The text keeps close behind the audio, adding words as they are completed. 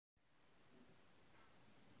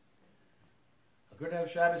Good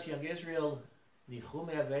night, Shabbos, Young Israel.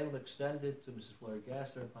 Nichume Avelim extended to Mrs. Flora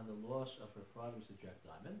Gasser upon the loss of her father, Mr. Jack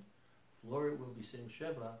Diamond. Flora will be sitting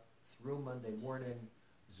Sheva through Monday morning.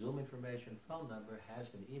 Zoom information, phone number has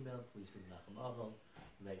been emailed. Please be Nachum Avel.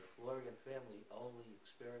 May Florian family only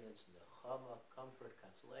experience nechama, comfort,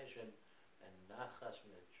 consolation, and nachas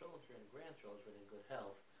from their children, grandchildren in good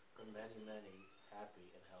health for many, many happy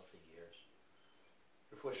and healthy years.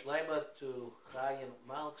 Before Shlema to Chaim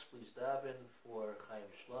Malks, please daven for Chaim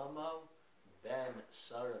Shlomo, Ben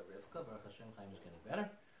Sarah Rivka. Baruch Hashem, Chaim is getting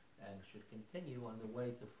better and should continue on the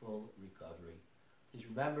way to full recovery. Please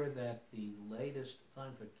remember that the latest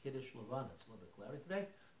time for Kiddush Levana, it's a little bit cloudy today,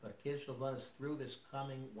 but Kiddush Levana is through this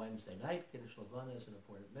coming Wednesday night. Kiddush Levana is an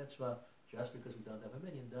important mitzvah. Just because we don't have a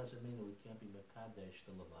minyan doesn't mean that we can't be Mekadesh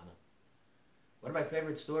the Levana. One of my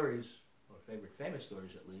favorite stories, or favorite famous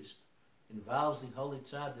stories at least, involves the holy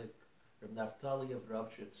tzaddik, Reb Naftali of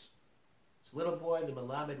Ropshitz. This little boy, the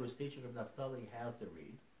Melamed, was teaching Reb Naftali how to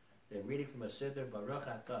read. They're reading from a Siddur, Baruch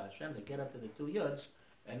Atah Hashem. They get up to the two Yuds,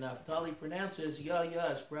 and Naftali pronounces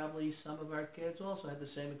Yas. Probably some of our kids also had the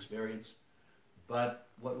same experience. But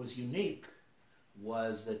what was unique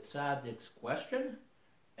was the tzaddik's question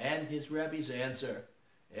and his Rebbe's answer.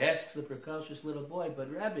 Asks the precocious little boy, but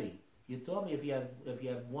Rebbe, you told me if you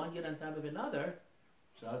have one Yud on top of another,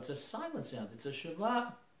 so it's a silent sound. It's a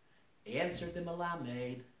Shavah. Answered the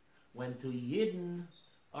Melamed, when two Yidden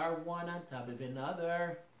are one on top of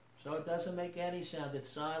another, so it doesn't make any sound. It's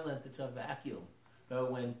silent. It's a vacuum.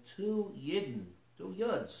 But when two Yidden, two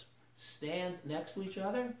Yuds, stand next to each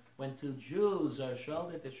other, when two Jews are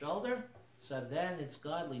shoulder to shoulder, so then it's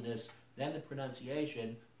godliness. Then the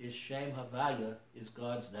pronunciation is Shem Havaya, is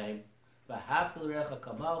God's name. V'havta l'recha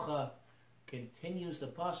kamocha, continues the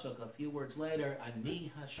pasuk a few words later,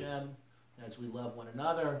 Ani Hashem, as we love one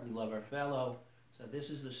another, we love our fellow. So this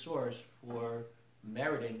is the source for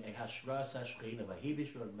meriting a Hashras Hashchin of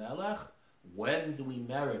Ahibishur Melech. When do we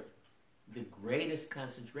merit the greatest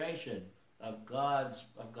concentration of God's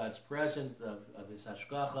presence, of His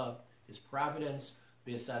Hashgacha, His providence?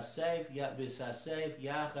 B'sasef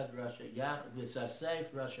Yachad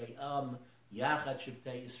Rashi Am Yachad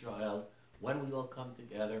Shivtei Yisrael. When we all come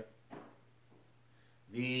together.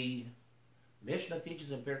 The Mishnah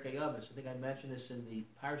teaches in Pirkei Avos, I think I mentioned this in the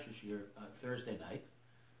Parsha Shir Thursday night,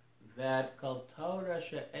 that Kol Torah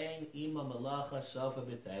she'ein ima malacha sofa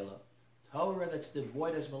b'teila. Torah that's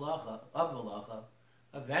devoid of malacha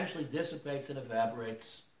eventually dissipates and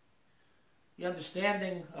evaporates. The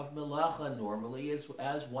understanding of malacha normally is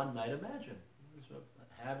as one might imagine, so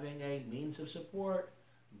having a means of support,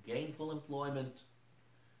 gainful employment.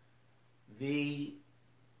 The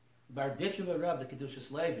Barditchev Rav, the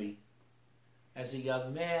Kedushas Levi, as a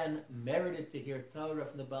young man, merited to hear Torah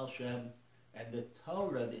from the Baal Shem, and the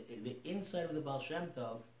Torah, the insight of the Baal Shem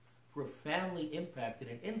Tov, profoundly impacted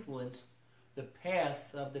and influenced the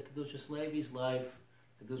path of the Kedushas Levi's life.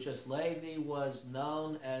 Kedushas Levi was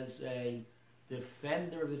known as a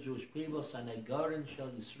defender of the Jewish people. Sanegorin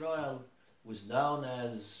Shel Yisrael was known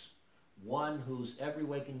as one whose every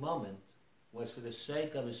waking moment was for the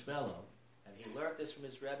sake of his fellow. And he learned this from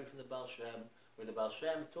his Rebbe, from the Baal Shem, where the Baal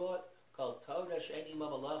Shem taught, Kol Torah she'ein ima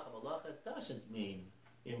malacha. Malacha doesn't mean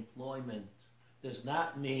employment, does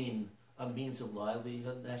not mean a means of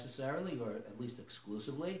livelihood necessarily, or at least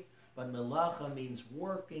exclusively, but malacha means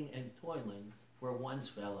working and toiling for one's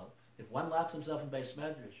fellow. If one locks himself in Beis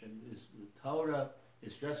Medrash and the Torah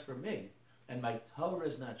is just for me, and my Torah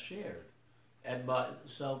is not shared,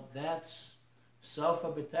 so that's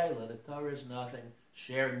Sofa B'Teila, the Torah is nothing.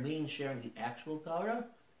 Sharing means sharing the actual Torah,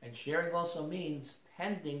 and sharing also means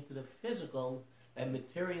tending to the physical and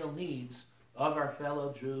material needs of our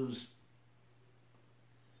fellow Jews.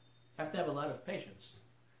 Have to have a lot of patience.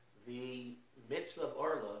 The mitzvah of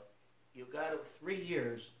Orla, you've got 3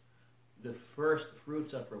 years, the first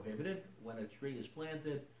fruits are prohibited when a tree is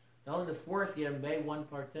planted. Now in the 4th year may one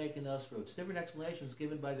partake in those fruits. Different explanations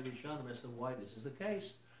given by the Rishonim as to why this is the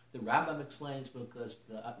case. The Rambam explains because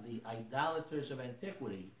the idolaters of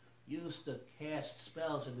antiquity used to cast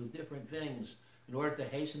spells and do different things in order to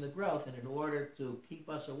hasten the growth and in order to keep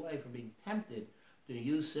us away from being tempted to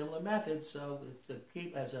use similar methods, so to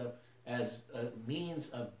keep as a means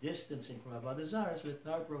of distancing from Avodah Zarah, so the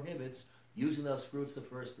Torah prohibits using those fruits the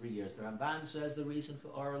first 3 years. The Ramban says the reason for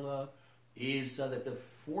Orla is so that the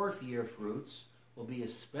 4th year fruits will be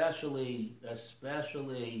especially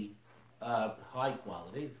high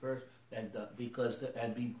quality first, and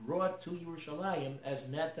be brought to Yerushalayim as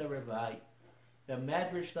neta revai. The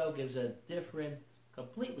Medrash though gives a different,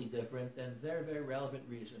 completely different, and very very relevant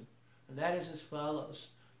reason, and that is as follows: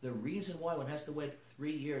 The reason why one has to wait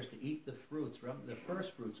 3 years to eat the fruits, the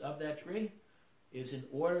first fruits of that tree, is in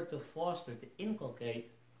order to foster, to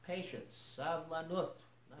inculcate patience, savlanut.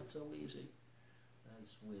 Not so easy. As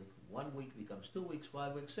with 1 week becomes 2 weeks,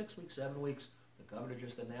 5 weeks, 6 weeks, 7 weeks. The governor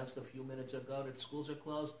just announced a few minutes ago that schools are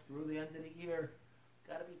closed through the end of the year.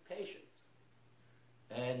 Got to be patient.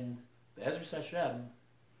 And Be'ezras Hashem,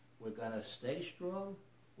 we're going to stay strong.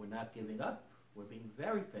 We're not giving up. We're being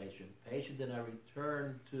very patient in our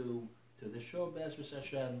return to the shul, Be'ezras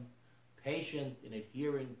Hashem, patient in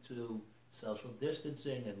adhering to social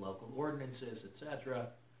distancing and local ordinances, etc.,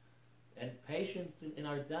 and patient in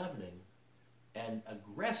our davening, and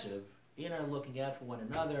aggressive in our looking out for one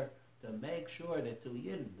another to make sure that the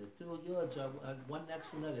two Yuds are one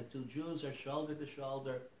next to another, two Jews are shoulder to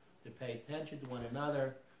shoulder, to pay attention to one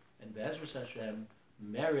another, and Be'ezras Hashem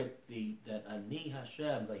merit that Ani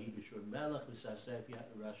Hashem v'hidishur melech v'sasef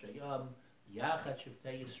rashayam yachad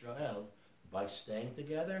shivtei Yisrael, by staying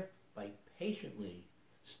together, by patiently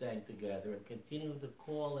staying together and continuing to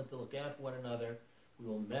call and to look out for one another, we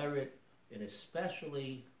will merit an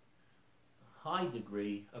especially high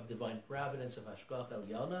degree of divine providence of Hashgach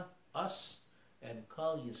Elyona. Us and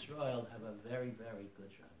Kol Yisrael have a very, very good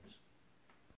Shabbos.